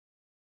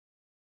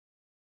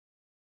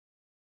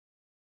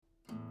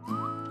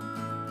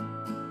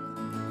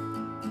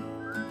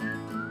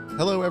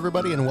Hello,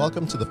 everybody, and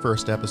welcome to the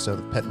first episode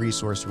of Pet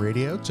Resource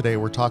Radio. Today,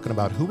 we're talking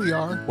about who we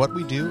are, what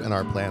we do, and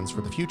our plans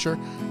for the future,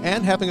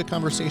 and having a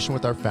conversation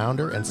with our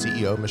founder and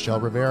CEO,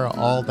 Michelle Rivera.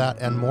 All that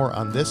and more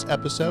on this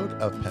episode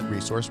of Pet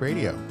Resource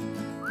Radio.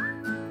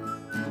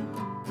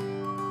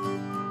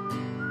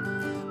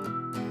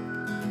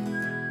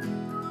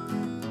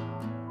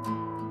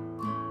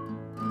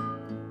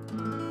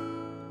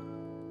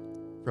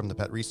 From the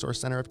Pet Resource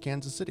Center of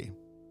Kansas City.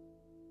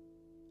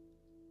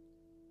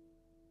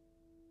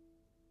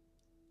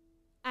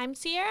 I'm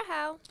Sierra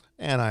Howe.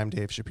 And I'm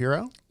Dave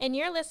Shapiro. And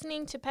you're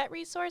listening to Pet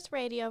Resource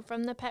Radio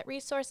from the Pet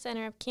Resource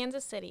Center of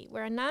Kansas City.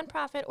 We're a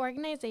nonprofit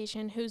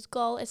organization whose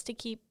goal is to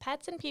keep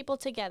pets and people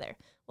together.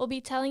 We'll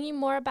be telling you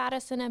more about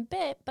us in a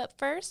bit, but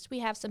first we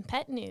have some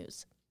pet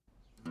news.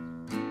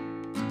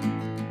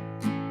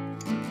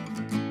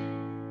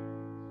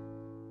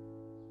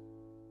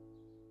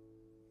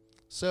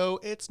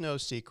 So it's no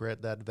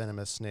secret that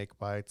venomous snake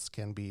bites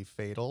can be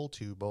fatal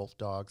to both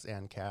dogs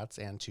and cats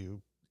and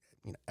to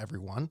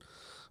everyone.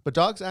 But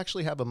dogs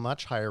actually have a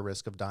much higher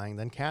risk of dying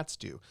than cats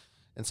do.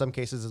 In some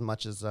cases, as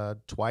much as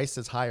twice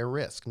as high a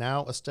risk.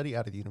 Now, a study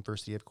out of the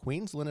University of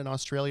Queensland in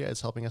Australia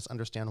is helping us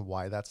understand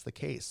why that's the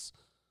case.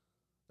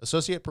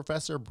 Associate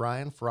Professor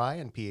Brian Fry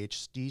and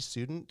PhD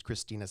student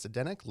Christina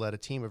Zdenek led a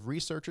team of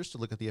researchers to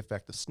look at the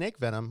effect of snake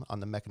venom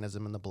on the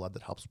mechanism in the blood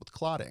that helps with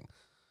clotting.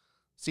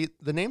 See,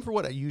 the name for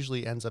what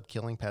usually ends up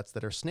killing pets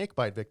that are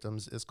snakebite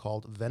victims is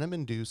called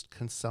venom-induced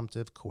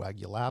consumptive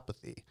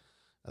coagulopathy.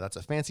 That's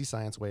a fancy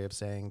science way of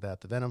saying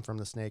that the venom from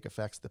the snake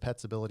affects the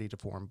pet's ability to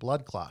form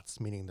blood clots,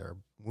 meaning their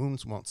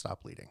wounds won't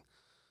stop bleeding.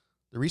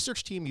 The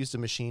research team used a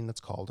machine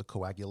that's called a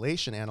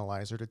coagulation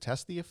analyzer to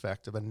test the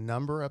effect of a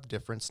number of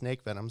different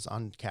snake venoms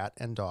on cat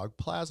and dog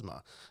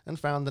plasma, and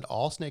found that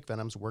all snake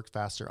venoms worked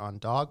faster on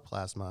dog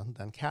plasma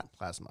than cat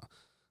plasma.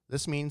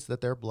 This means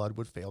that their blood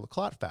would fail to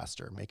clot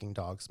faster, making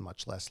dogs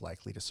much less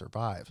likely to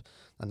survive.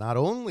 And not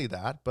only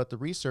that, but the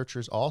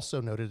researchers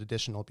also noted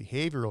additional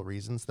behavioral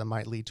reasons that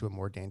might lead to a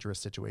more dangerous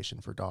situation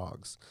for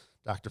dogs.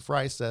 Dr.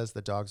 Fry says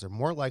that dogs are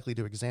more likely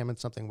to examine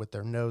something with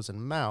their nose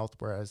and mouth,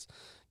 whereas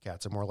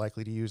cats are more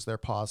likely to use their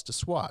paws to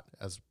swat,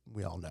 as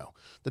we all know.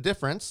 The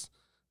difference,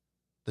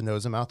 the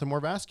nose and mouth are more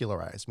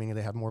vascularized, meaning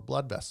they have more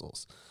blood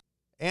vessels.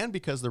 And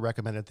because the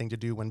recommended thing to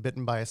do when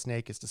bitten by a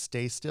snake is to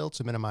stay still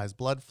to minimize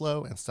blood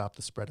flow and stop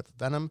the spread of the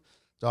venom,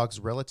 dogs'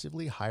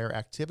 relatively higher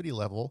activity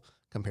level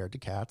compared to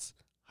cats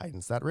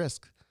heightens that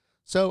risk.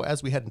 So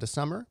as we head into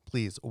summer,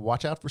 please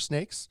watch out for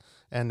snakes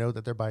and know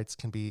that their bites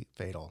can be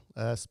fatal,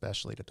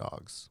 especially to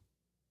dogs.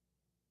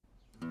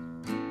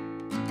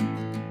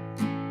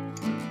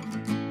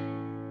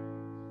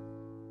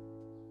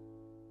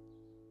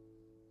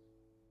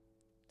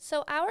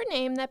 So our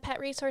name, the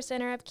Pet Resource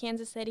Center of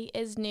Kansas City,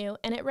 is new,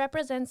 and it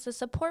represents the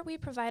support we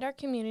provide our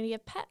community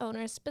of pet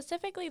owners,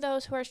 specifically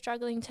those who are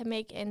struggling to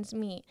make ends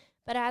meet.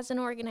 But as an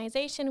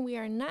organization, we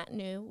are not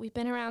new. We've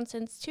been around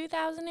since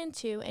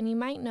 2002, and you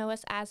might know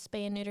us as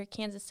Spay and Neuter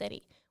Kansas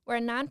City. We're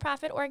a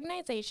nonprofit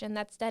organization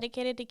that's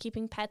dedicated to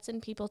keeping pets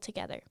and people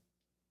together.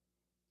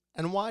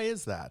 And why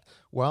is that?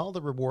 Well,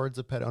 the rewards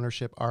of pet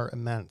ownership are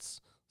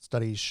immense.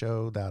 Studies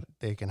show that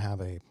they can have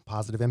a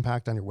positive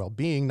impact on your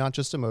well-being, not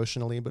just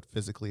emotionally, but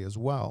physically as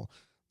well.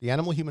 The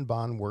animal-human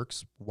bond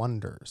works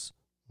wonders.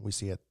 We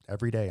see it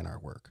every day in our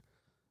work.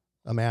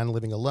 A man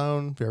living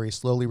alone, very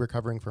slowly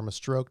recovering from a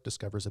stroke,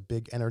 discovers a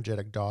big,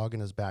 energetic dog in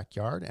his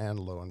backyard, and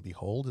lo and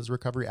behold, his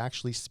recovery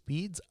actually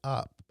speeds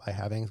up by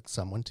having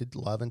someone to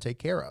love and take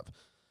care of.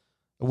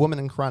 A woman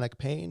in chronic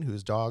pain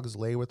whose dogs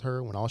lay with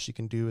her when all she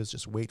can do is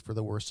just wait for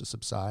the worst to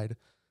subside.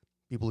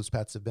 People whose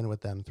pets have been with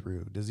them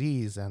through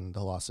disease and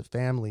the loss of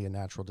family and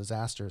natural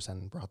disasters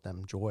and brought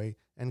them joy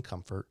and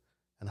comfort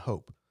and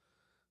hope.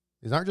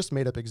 These aren't just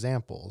made-up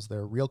examples.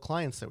 They're real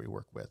clients that we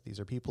work with. These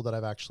are people that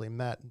I've actually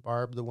met.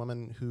 Barb, the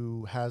woman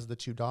who has the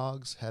two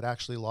dogs, had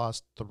actually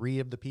lost 3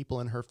 of the people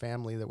in her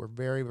family that were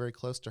very, very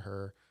close to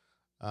her.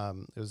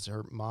 It was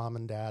her mom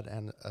and dad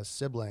and a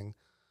sibling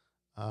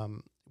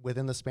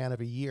within the span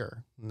of a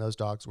year. And those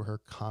dogs were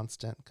her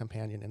constant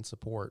companion and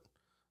support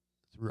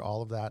through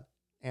all of that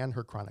and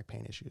her chronic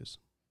pain issues.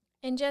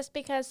 And just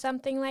because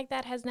something like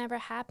that has never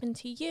happened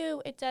to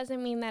you, it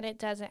doesn't mean that it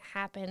doesn't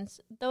happen.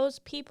 Those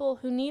people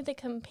who need the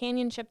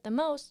companionship the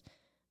most,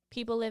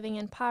 people living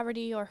in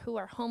poverty or who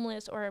are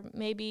homeless or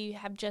maybe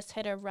have just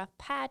hit a rough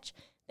patch,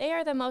 they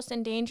are the most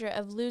in danger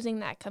of losing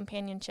that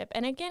companionship.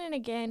 And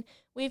again,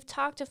 we've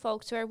talked to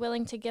folks who are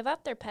willing to give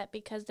up their pet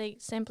because they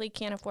simply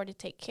can't afford to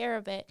take care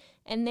of it.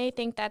 And they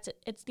think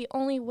it's the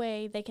only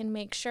way they can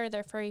make sure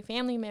their furry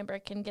family member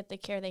can get the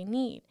care they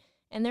need.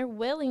 And they're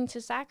willing to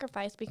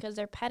sacrifice because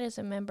their pet is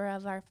a member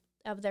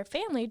of their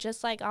family,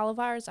 just like all of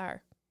ours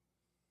are.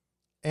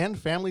 And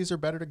families are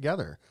better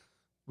together.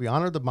 We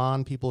honor the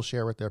bond people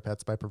share with their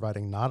pets by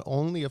providing not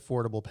only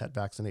affordable pet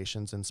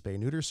vaccinations and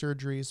spay-neuter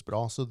surgeries, but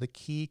also the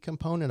key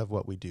component of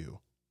what we do,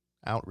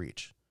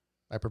 outreach.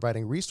 By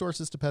providing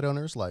resources to pet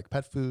owners like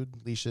pet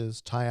food,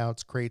 leashes,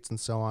 tie-outs, crates, and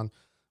so on,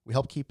 we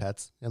help keep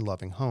pets in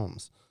loving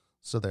homes.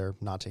 So they're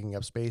not taking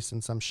up space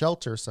in some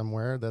shelter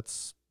somewhere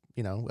that's,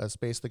 a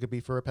space that could be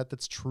for a pet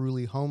that's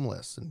truly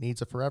homeless and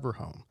needs a forever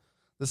home.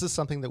 This is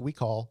something that we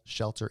call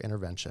shelter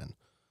intervention.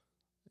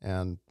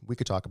 And we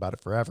could talk about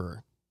it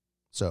forever.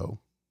 So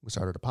we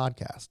started a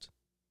podcast.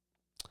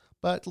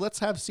 But let's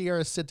have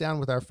Sierra sit down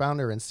with our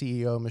founder and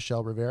CEO,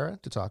 Michelle Rivera,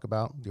 to talk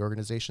about the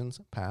organization's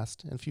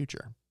past and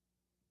future.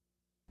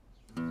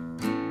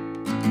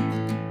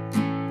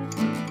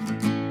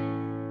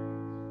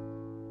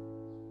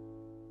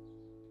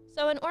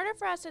 So in order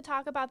for us to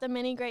talk about the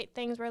many great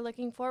things we're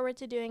looking forward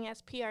to doing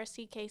as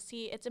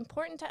PRCKC, it's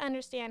important to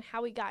understand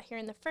how we got here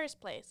in the first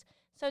place.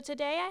 So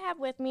today I have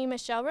with me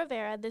Michelle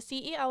Rivera, the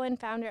CEO and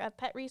founder of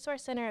Pet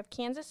Resource Center of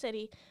Kansas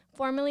City,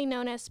 formerly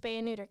known as Spay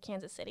and Neuter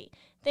Kansas City.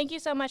 Thank you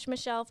so much,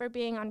 Michelle, for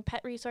being on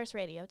Pet Resource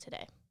Radio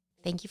today.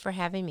 Thank you for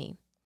having me.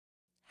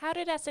 How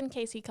did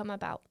SNKC come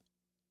about?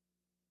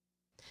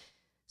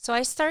 So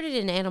I started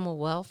in animal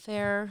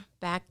welfare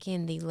back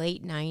in the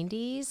late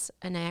 90s,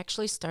 and I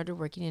actually started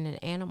working in an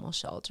animal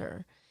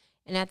shelter.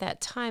 And at that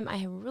time,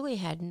 I really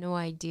had no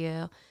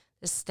idea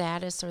the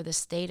status or the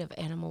state of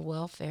animal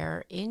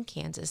welfare in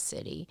Kansas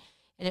City.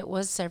 And it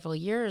was several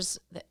years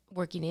that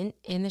working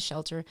in the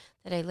shelter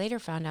that I later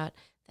found out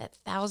that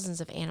thousands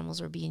of animals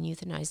were being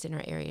euthanized in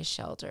our area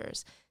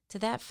shelters. To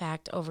that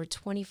fact, over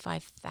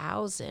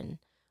 25,000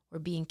 were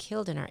being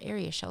killed in our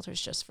area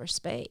shelters just for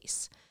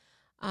space.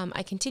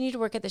 I continued to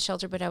work at the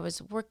shelter, but I was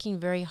working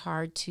very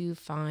hard to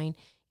find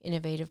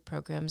innovative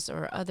programs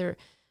or other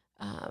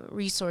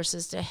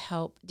resources to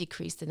help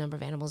decrease the number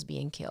of animals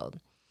being killed.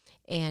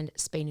 And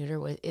Spay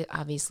Neuter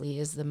obviously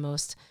is the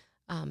most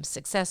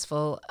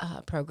successful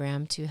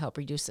program to help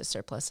reduce the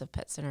surplus of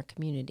pets in our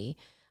community.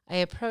 I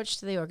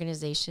approached the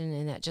organization,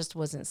 and that just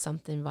wasn't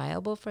something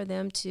viable for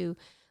them to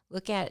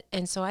look at.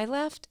 And so I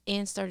left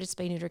and started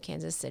Spay Neuter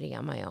Kansas City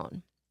on my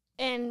own.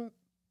 And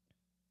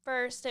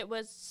first, it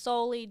was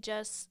solely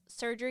just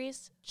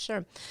surgeries?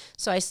 Sure.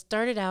 So I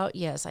started out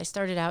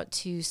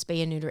to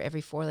spay and neuter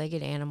every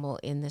four-legged animal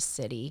in the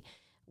city.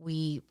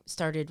 We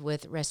started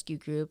with rescue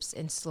groups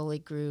and slowly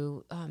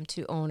grew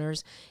to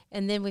owners.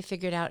 And then we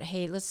figured out,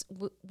 hey,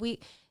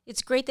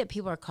 it's great that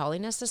people are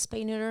calling us a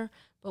spay neuter,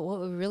 but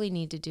what we really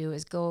need to do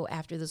is go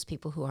after those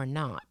people who are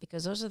not,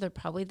 because those are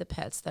probably the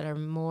pets that are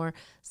more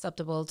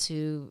susceptible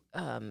to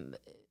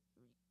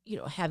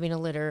having a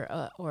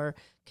litter or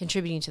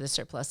contributing to the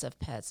surplus of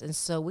pets. And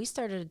so we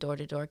started a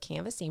door-to-door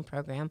canvassing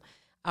program,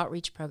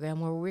 outreach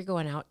program, where we're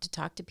going out to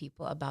talk to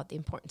people about the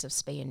importance of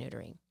spay and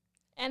neutering.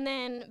 And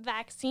then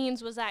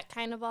vaccines, was that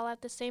kind of all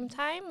at the same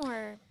time,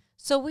 or?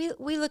 So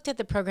we looked at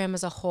the program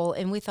as a whole,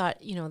 and we thought,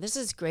 this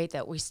is great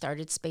that we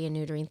started spay and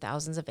neutering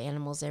thousands of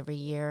animals every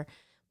year,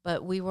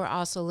 but we were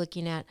also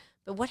looking at,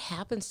 but what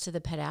happens to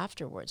the pet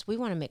afterwards? We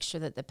want to make sure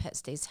that the pet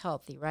stays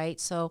healthy, right?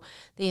 So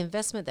the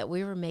investment that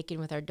we were making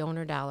with our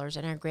donor dollars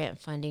and our grant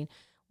funding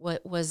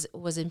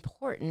was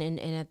important.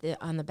 And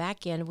on the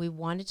back end, we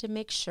wanted to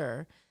make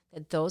sure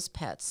that those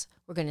pets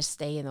were going to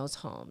stay in those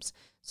homes.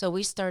 So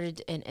we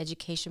started an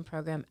education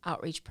program,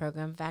 outreach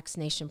program,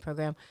 vaccination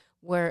program,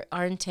 where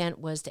our intent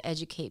was to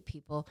educate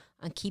people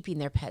on keeping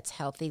their pets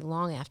healthy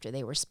long after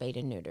they were spayed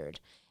and neutered.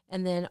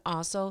 And then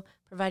also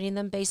providing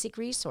them basic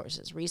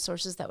resources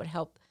that would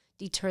help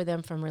deter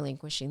them from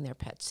relinquishing their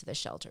pets to the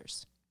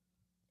shelters.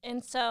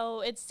 And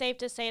so it's safe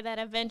to say that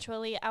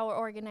eventually our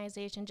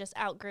organization just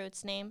outgrew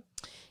its name.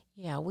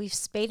 Yeah, we've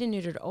spayed and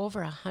neutered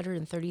over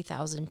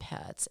 130,000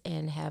 pets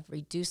and have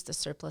reduced the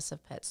surplus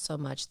of pets so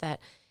much that,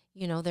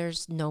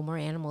 there's no more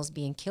animals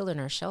being killed in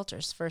our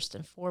shelters, first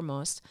and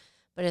foremost,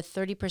 but a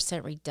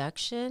 30%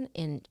 reduction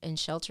in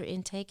shelter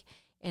intake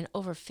and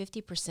over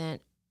 50%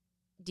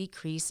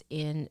 decrease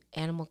in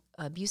animal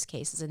abuse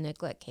cases and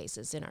neglect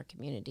cases in our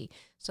community.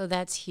 So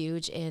that's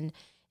huge. And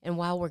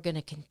while we're going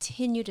to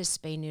continue to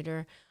spay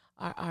neuter,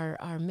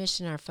 our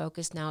mission, our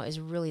focus now is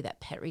really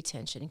that pet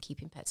retention and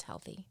keeping pets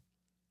healthy.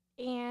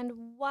 And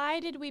why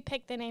did we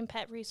pick the name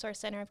Pet Resource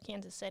Center of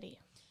Kansas City?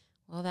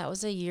 Well, that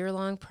was a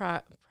year-long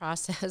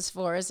process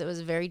for us. It was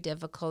very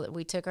difficult.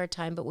 We took our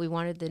time, but we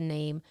wanted the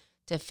name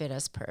to fit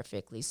us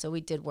perfectly. So we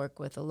did work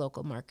with a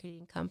local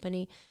marketing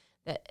company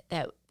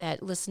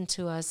that listened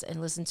to us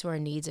and listened to our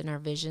needs and our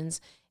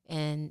visions,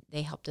 and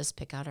they helped us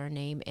pick out our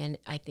name. And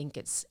I think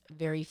it's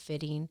very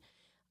fitting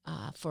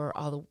for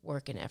all the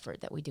work and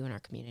effort that we do in our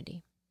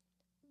community.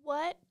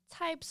 What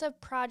types of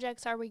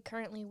projects are we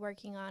currently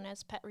working on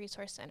as Pet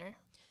Resource Center?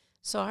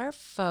 So our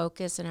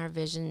focus and our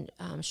vision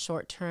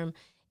short term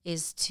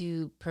is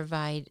to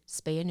provide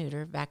spay and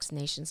neuter,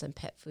 vaccinations, and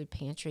pet food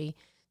pantry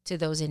to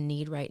those in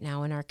need right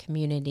now in our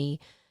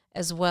community,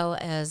 as well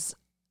as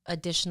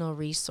additional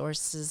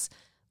resources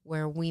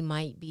where we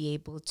might be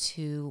able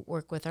to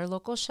work with our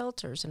local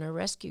shelters and our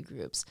rescue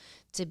groups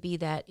to be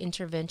that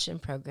intervention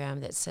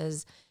program that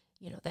says,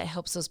 that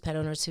helps those pet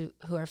owners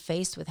who are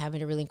faced with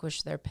having to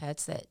relinquish their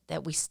pets,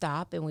 that we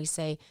stop and we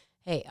say,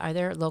 hey, are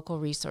there local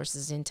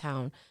resources in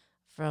town,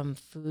 from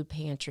food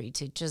pantry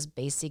to just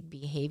basic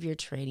behavior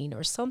training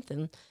or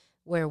something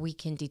where we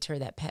can deter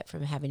that pet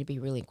from having to be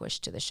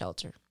relinquished to the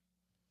shelter.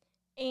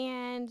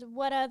 And And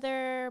what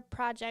other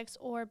projects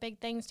or big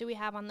things do we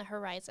have on the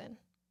horizon?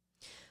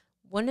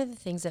 One of the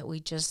things that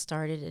we just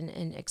started,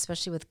 and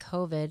especially with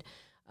COVID,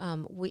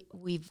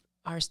 we've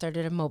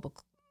started a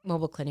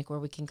mobile clinic where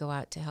we can go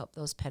out to help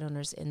those pet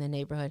owners in the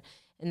neighborhood.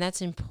 And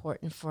that's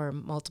important for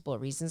multiple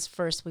reasons.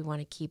 First, we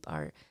want to keep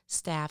our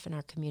staff and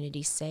our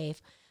community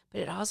safe,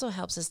 but it also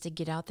helps us to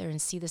get out there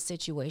and see the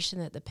situation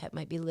that the pet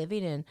might be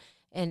living in,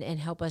 and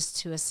help us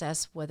to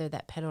assess whether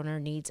that pet owner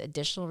needs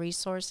additional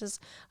resources,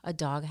 a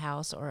dog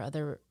house or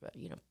other,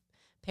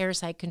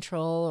 parasite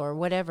control or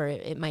whatever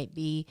it might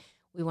be.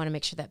 We want to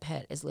make sure that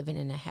pet is living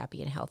in a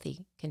happy and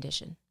healthy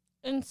condition.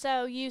 And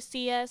so you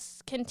see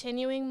us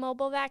continuing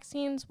mobile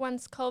vaccines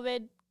once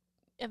COVID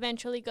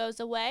eventually goes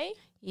away?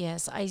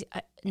 Yes, I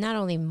not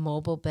only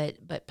mobile,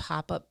 but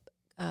pop-up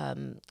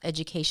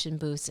education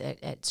booths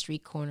at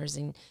street corners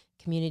and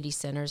community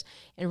centers,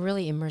 and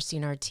really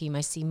immersing our team.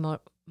 I see more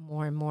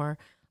and more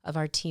of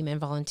our team and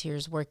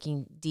volunteers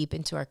working deep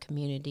into our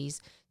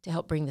communities to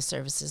help bring the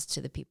services to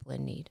the people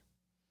in need.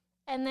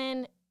 And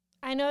then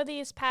I know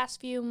these past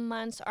few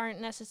months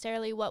aren't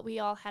necessarily what we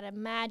all had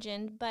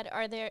imagined, but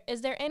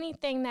is there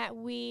anything that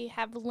we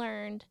have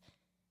learned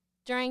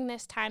during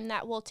this time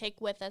that we'll take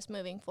with us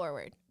moving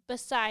forward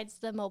besides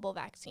the mobile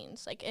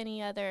vaccines? Like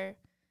any other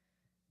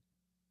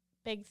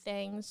big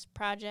things,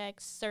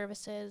 projects,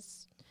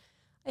 services?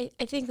 I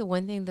think the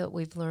one thing that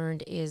we've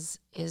learned is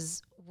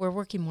we're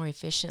working more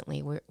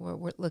efficiently. We're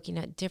looking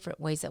at different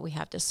ways that we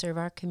have to serve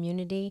our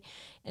community.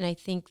 And I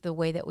think the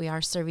way that we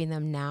are serving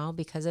them now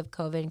because of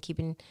COVID and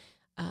keeping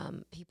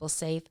people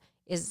safe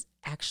is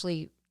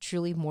actually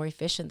truly more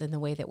efficient than the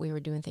way that we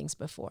were doing things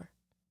before.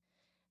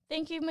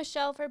 Thank you,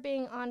 Michelle, for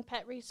being on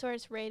Pet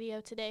Resource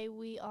Radio today.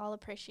 We all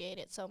appreciate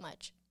it so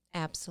much.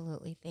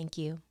 Absolutely. Thank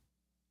you.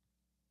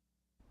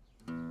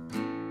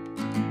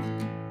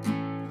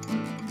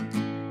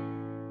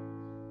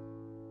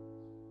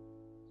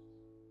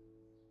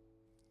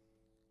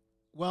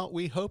 Well,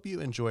 we hope you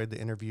enjoyed the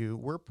interview.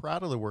 We're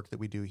proud of the work that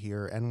we do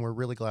here, and we're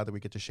really glad that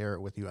we get to share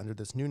it with you under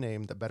this new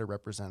name that better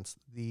represents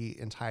the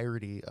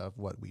entirety of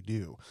what we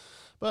do.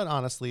 But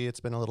honestly,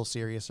 it's been a little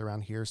serious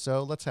around here,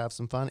 so let's have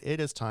some fun. It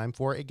is time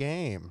for a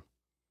game.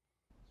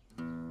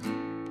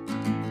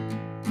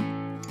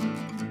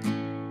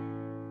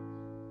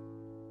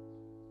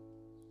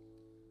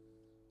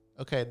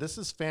 Okay, this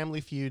is Family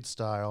Feud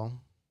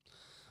style.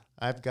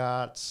 I've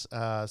got,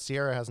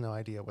 Sierra has no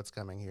idea what's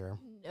coming here.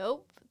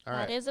 Nope. All That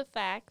right. is a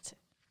fact.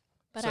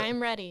 But So- I'm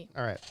ready.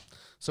 All right.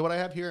 So what I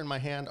have here in my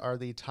hand are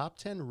the top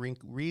 10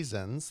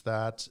 reasons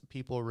that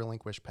people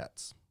relinquish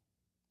pets.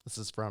 This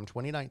is from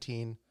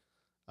 2019.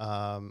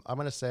 I'm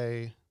going to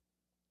say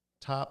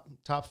top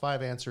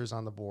 5 answers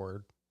on the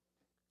board.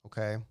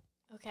 Okay.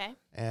 Okay.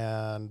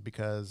 And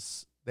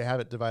because they have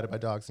it divided by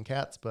dogs and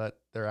cats,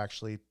 but they're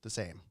actually the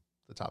same,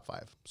 the top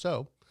 5.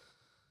 So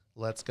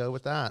let's go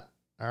with that.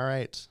 All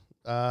right.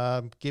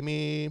 Give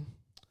me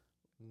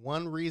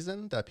one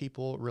reason that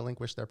people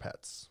relinquish their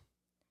pets.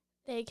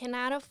 They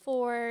cannot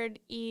afford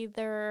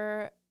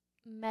either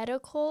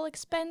medical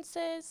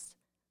expenses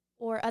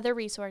or other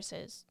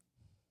resources.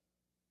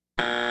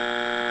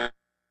 Not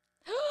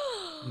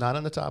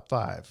in the top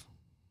 5.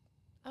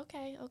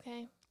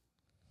 Okay.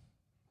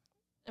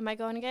 Am I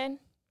going again?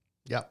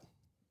 Yep.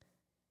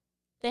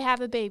 They have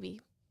a baby.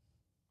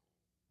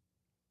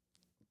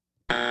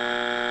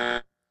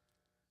 Okay,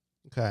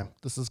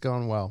 this is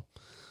going well.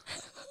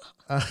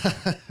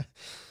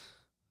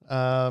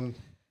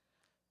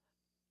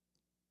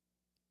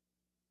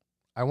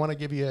 I want to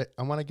give you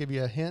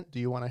a hint. Do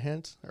you want a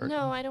hint?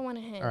 No, I don't want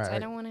a hint. All right, I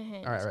don't want a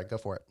hint. All right, go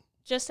for it.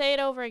 Just say it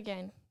over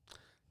again.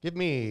 Give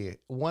me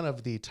one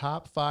of the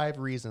top 5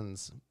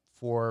 reasons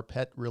for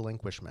pet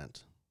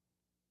relinquishment.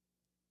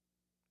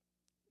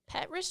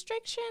 Pet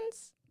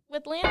restrictions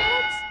with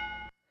landlords?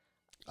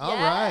 All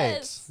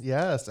Yes. right.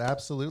 Yes,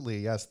 absolutely.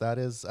 Yes, that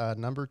is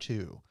number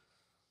 2.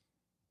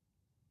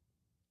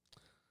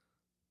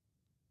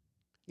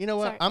 You know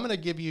what? Sorry. I'm going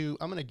to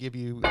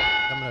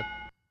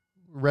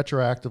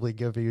retroactively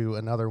give you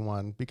another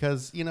one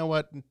because you know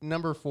what?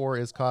 Number 4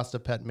 is cost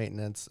of pet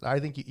maintenance.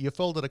 I think you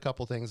folded a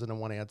couple things into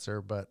one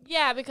answer, but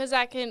Yeah, because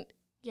I did.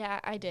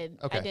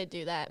 Okay. I did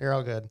do that. you're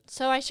all good.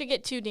 So I should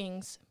get 2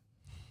 dings.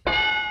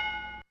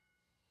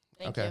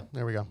 Thank Okay, you.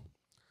 there we go.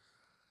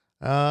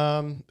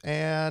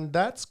 And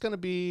that's going to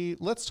be,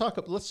 let's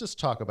just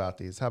talk about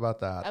these. How about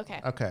that?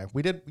 Okay.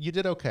 You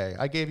did okay.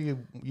 I gave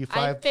you 5.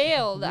 I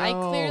failed. I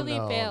No, clearly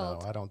no,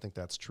 failed. No, I don't think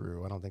that's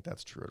true. I don't think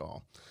that's true at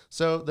all.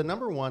 So the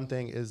number 1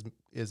 thing is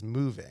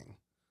moving.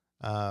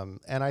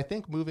 And I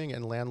think moving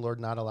and landlord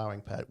not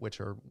allowing pet,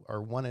 which are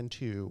 1 and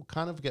 2,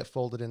 kind of get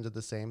folded into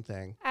the same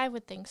thing. I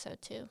would think so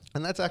too.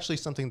 And that's actually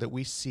something that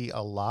we see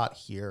a lot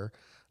here.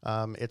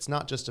 It's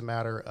not just a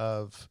matter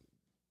of,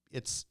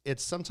 it's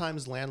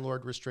sometimes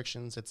landlord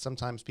restrictions. It's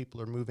sometimes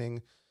people are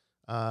moving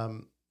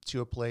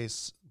to a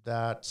place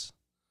that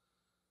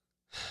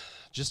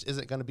just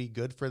isn't going to be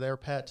good for their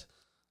pet.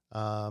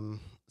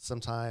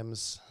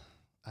 Sometimes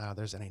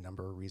there's any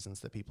number of reasons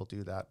that people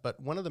do that. But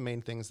one of the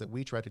main things that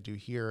we try to do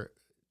here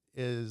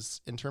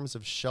is in terms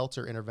of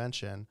shelter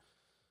intervention,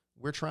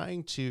 we're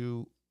trying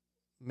to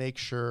make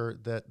sure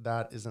that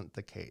that isn't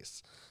the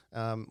case.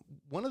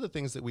 One of the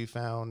things that we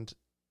found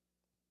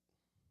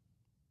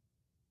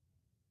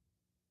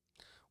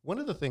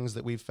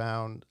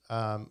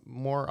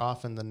more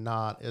often than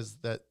not is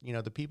that,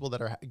 the people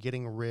that are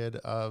getting rid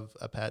of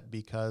a pet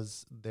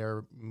because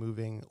they're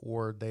moving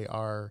or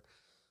their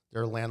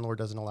landlord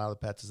doesn't allow the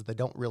pets, is that they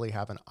don't really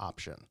have an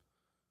option.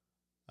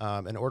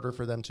 In order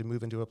for them to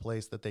move into a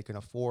place that they can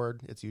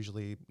afford, it's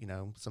usually,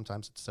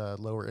 sometimes it's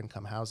lower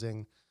income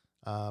housing,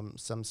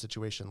 some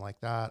situation like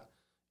that.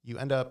 You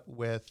end up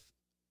with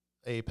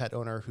a pet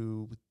owner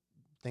who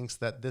thinks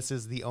that this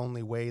is the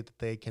only way that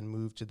they can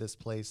move to this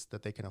place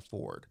that they can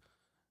afford.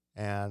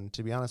 And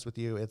to be honest with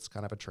you, it's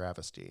kind of a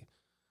travesty.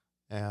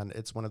 And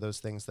it's one of those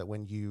things that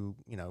when you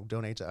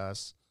donate to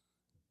us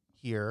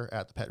here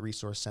at the Pet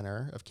Resource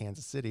Center of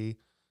Kansas City,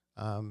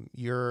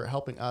 you're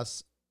helping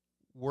us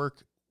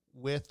work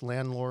with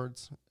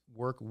landlords,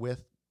 work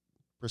with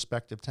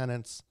prospective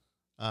tenants,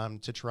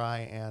 to try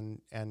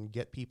and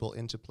get people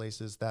into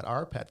places that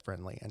are pet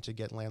friendly, and to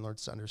get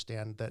landlords to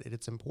understand that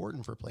it's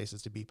important for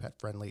places to be pet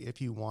friendly if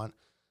you want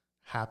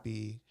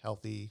happy,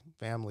 healthy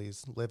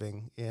families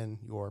living in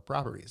your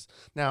properties.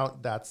 Now,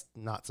 that's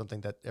not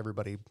something that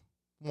everybody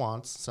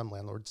wants. Some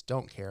landlords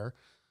don't care.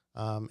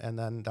 And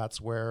then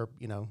that's where,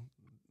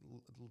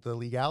 the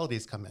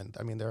legalities come in.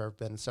 I mean, there have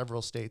been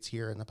several states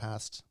here in the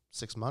past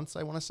 6 months,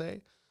 I want to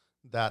say,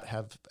 that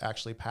have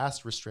actually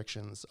passed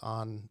restrictions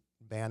on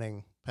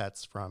banning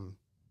pets from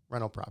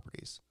rental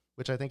properties,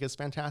 which I think is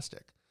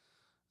fantastic.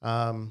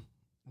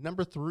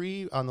 Number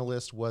 3 on the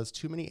list was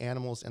too many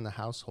animals in the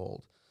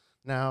household.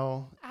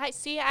 Now,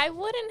 I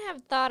wouldn't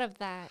have thought of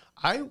that.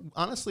 I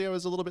was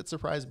a little bit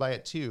surprised by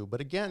it too.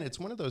 But again, it's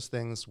one of those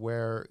things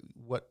where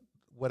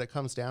what it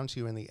comes down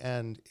to in the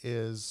end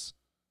is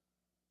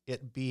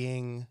it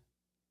being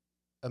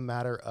a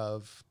matter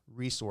of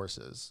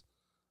resources.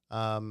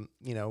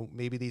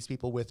 Maybe these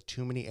people with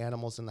too many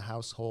animals in the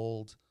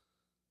household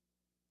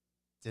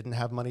didn't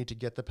have money to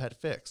get the pet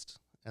fixed,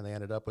 and they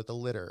ended up with a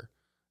litter,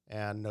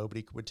 and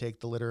nobody would take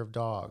the litter of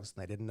dogs,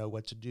 and they didn't know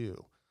what to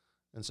do.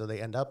 And so they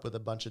end up with a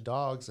bunch of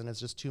dogs, and it's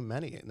just too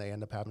many, and they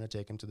end up having to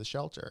take them to the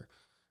shelter.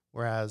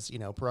 Whereas,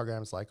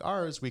 programs like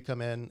ours, we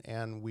come in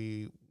and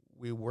we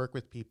work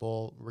with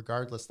people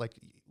regardless. Like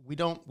we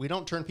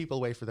don't turn people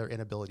away for their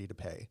inability to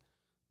pay.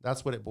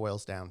 That's what it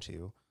boils down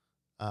to.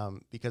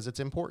 Because it's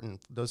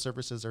important. Those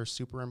services are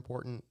super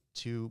important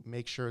to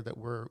make sure that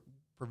we're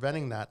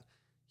preventing that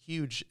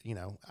huge,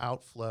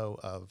 outflow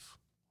of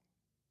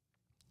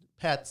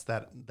pets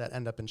that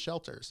end up in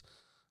shelters.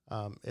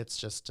 It's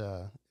just,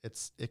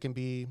 it can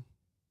be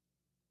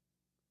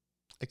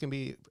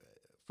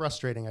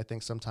frustrating, I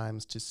think,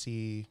 sometimes to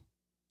see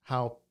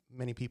how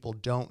many people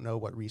don't know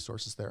what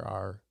resources there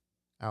are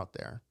out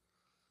there.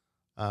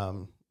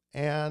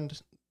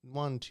 And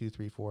 1, 2,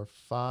 3, 4,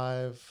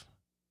 5.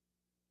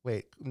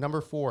 Wait,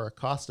 number 4,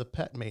 cost of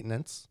pet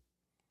maintenance.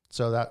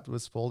 So that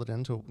was folded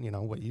into,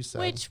 what you said.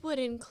 Which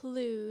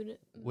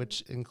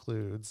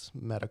includes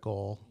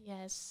medical.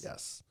 Yes.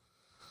 Yes.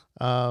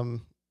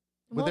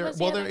 What was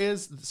the there other?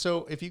 is,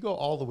 so if you go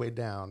all the way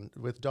down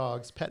with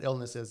dogs, pet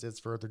illnesses is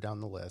further down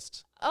the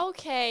list.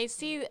 Okay.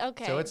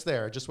 So it's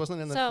there. It just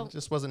wasn't in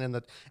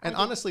the, and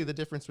honestly, the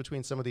difference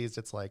between some of these,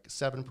 it's like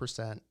 7%,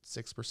 6%,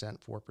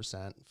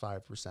 4%,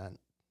 5%.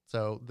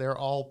 So they're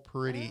all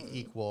pretty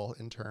equal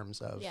in terms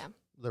of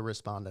the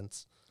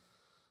respondents.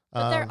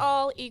 But they're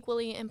all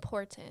equally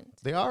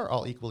important. They are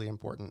all equally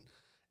important.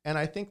 And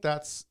I think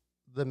that's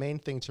the main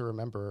thing to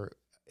remember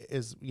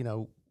is,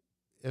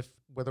 if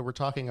whether we're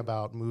talking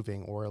about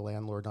moving or a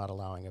landlord not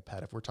allowing a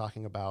pet, if we're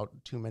talking about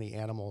too many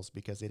animals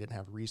because they didn't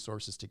have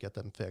resources to get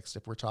them fixed,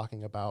 if we're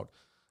talking about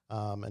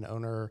an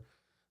owner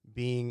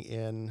being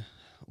in,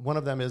 one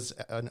of them is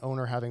an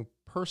owner having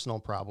personal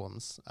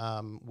problems,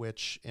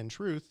 which in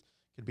truth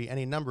could be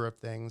any number of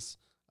things.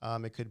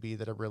 It could be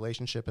that a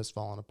relationship has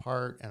fallen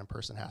apart and a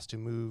person has to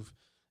move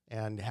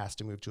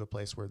to a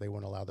place where they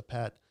won't allow the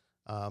pet.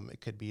 It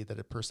could be that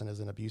a person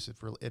is in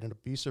an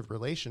abusive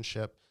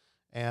relationship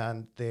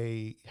and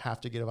they have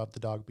to give up the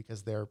dog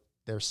because they're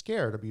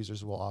scared.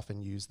 Abusers will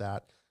often use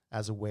that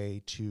as a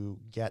way to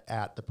get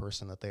at the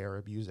person that they are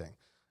abusing.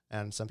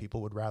 And some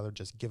people would rather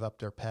just give up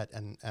their pet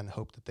and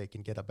hope that they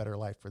can get a better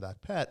life for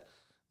that pet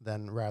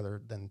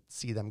rather than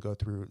see them go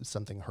through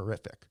something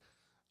horrific.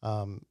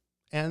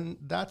 And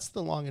that's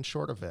the long and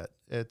short of it.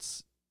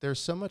 There's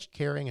so much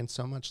caring and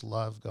so much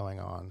love going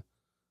on.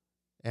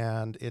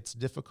 And it's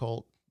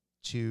difficult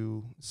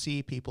to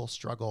see people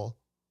struggle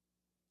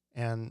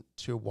and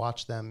to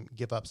watch them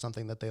give up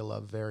something that they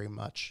love very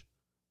much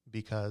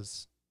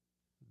because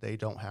they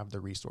don't have the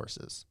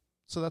resources.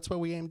 So that's what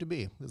we aim to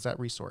be, is that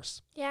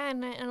resource. Yeah,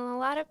 and a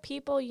lot of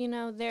people,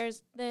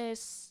 there's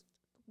this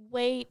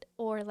weight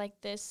or like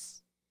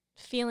this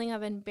feeling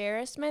of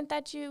embarrassment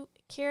that you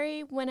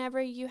carry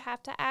whenever you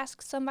have to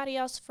ask somebody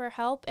else for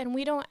help. And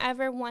we don't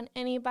ever want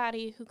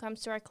anybody who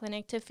comes to our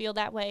clinic to feel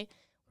that way.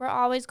 We're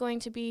always going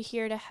to be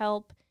here to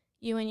help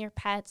you and your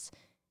pets.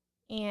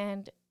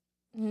 And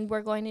And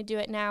we're going to do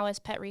it now as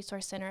Pet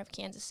Resource Center of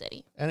Kansas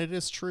City. And it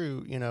is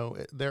true,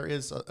 there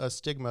is a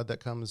stigma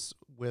that comes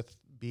with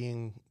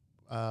being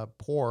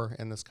poor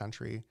in this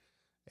country,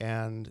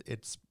 and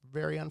it's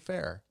very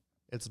unfair.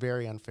 It's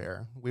very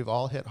unfair. We've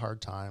all hit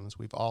hard times.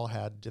 We've all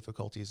had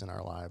difficulties in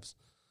our lives.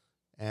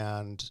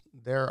 And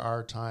there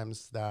are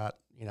times that,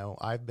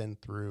 I've been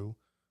through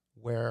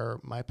where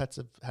my pets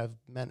have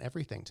meant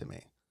everything to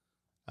me.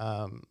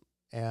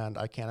 And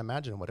I can't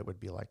imagine what it would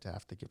be like to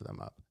have to give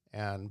them up.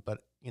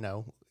 But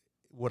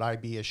would I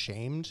be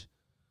ashamed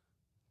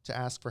to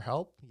ask for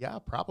help? Yeah,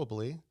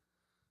 probably.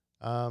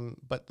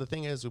 But the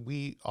thing is,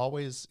 we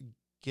always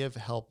give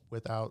help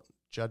without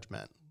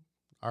judgment.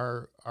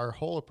 Our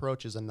whole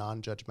approach is a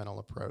non-judgmental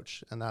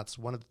approach. And that's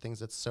one of the things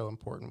that's so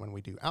important when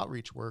we do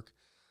outreach work,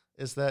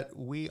 is that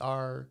we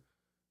are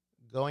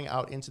going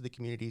out into the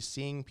community,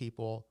 seeing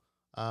people,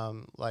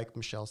 like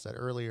Michelle said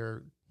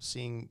earlier,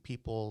 seeing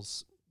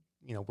people's,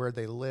 where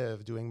they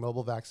live, doing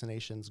mobile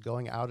vaccinations,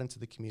 going out into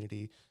the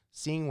community,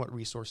 seeing what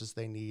resources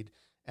they need,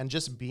 and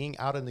just being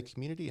out in the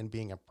community and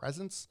being a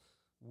presence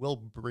will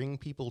bring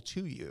people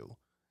to you.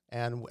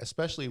 And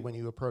especially when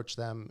you approach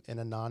them in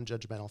a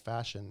non-judgmental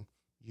fashion,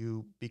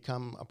 you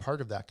become a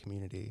part of that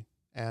community.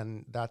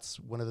 And that's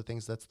one of the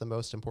things that's the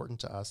most important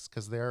to us,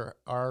 because there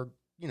are,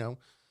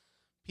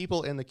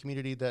 people in the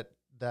community that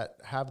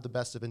have the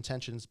best of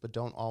intentions, but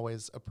don't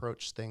always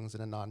approach things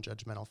in a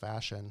non-judgmental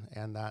fashion.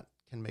 And that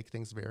can make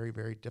things very,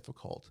 very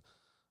difficult.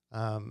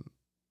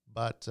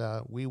 But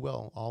we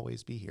will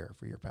always be here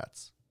for your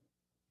pets.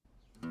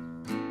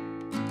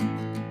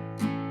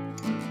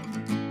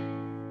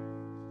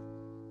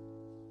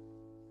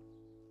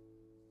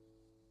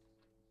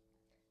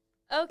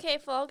 Okay,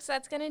 folks,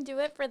 that's going to do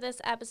it for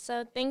this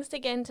episode. Thanks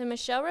again to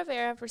Michelle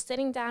Rivera for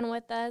sitting down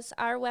with us.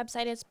 Our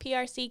website is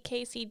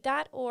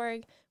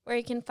prckc.org, where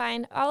you can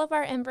find all of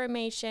our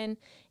information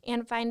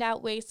and find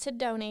out ways to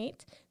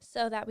donate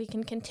so that we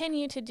can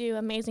continue to do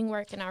amazing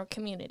work in our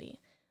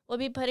community. We'll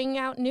be putting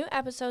out new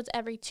episodes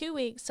every 2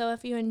 weeks, so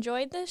if you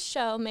enjoyed this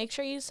show, make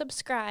sure you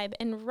subscribe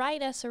and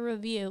write us a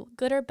review,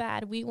 good or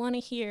bad. We want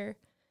to hear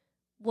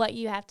what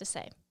you have to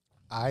say.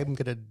 I'm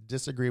going to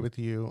disagree with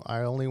you. I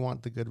only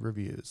want the good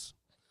reviews.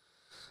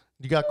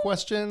 You got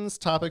questions,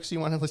 topics you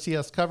want to see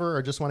us cover,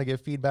 or just want to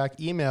give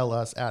feedback, email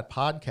us at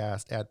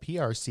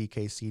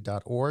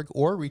podcast@prckc.org,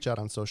 or reach out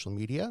on social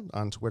media,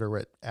 on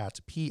Twitter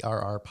at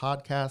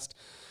PRRpodcast.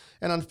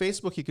 And on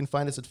Facebook, you can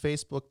find us at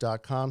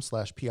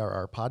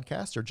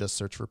facebook.com/PRRpodcast, or just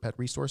search for Pet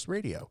Resource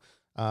Radio.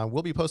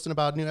 We'll be posting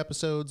about new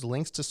episodes,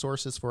 links to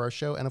sources for our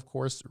show, and of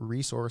course,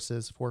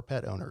 resources for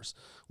pet owners.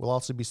 We'll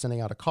also be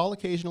sending out a call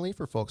occasionally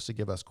for folks to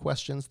give us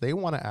questions they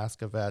want to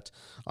ask a vet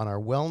on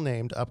our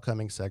well-named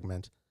upcoming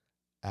segment,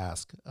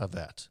 Ask a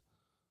Vet.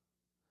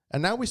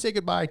 And now we say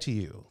goodbye to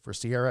you. For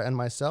Sierra and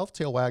myself,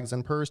 tail wags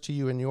and purrs to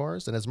you and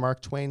yours. And as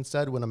Mark Twain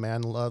said, when a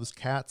man loves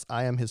cats,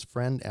 I am his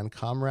friend and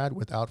comrade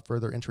without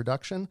further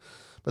introduction.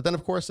 But then,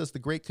 of course, as the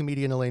great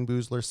comedian Elaine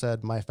Boozler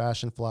said, my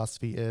fashion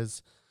philosophy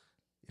is,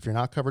 if you're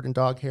not covered in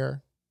dog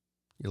hair,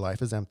 your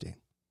life is empty.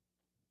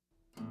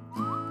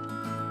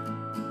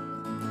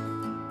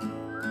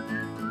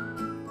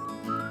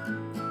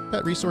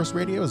 Pet Resource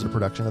Radio is a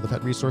production of the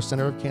Pet Resource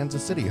Center of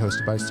Kansas City,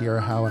 hosted by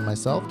Sierra Howe and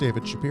myself,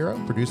 David Shapiro,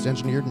 produced,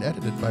 engineered, and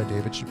edited by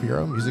David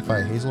Shapiro, music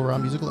by Hazel Raw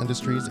Musical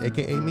Industries,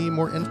 aka me.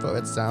 More info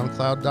at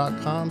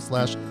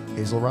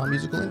soundcloud.com/Hazel Raw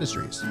Musical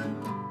Industries.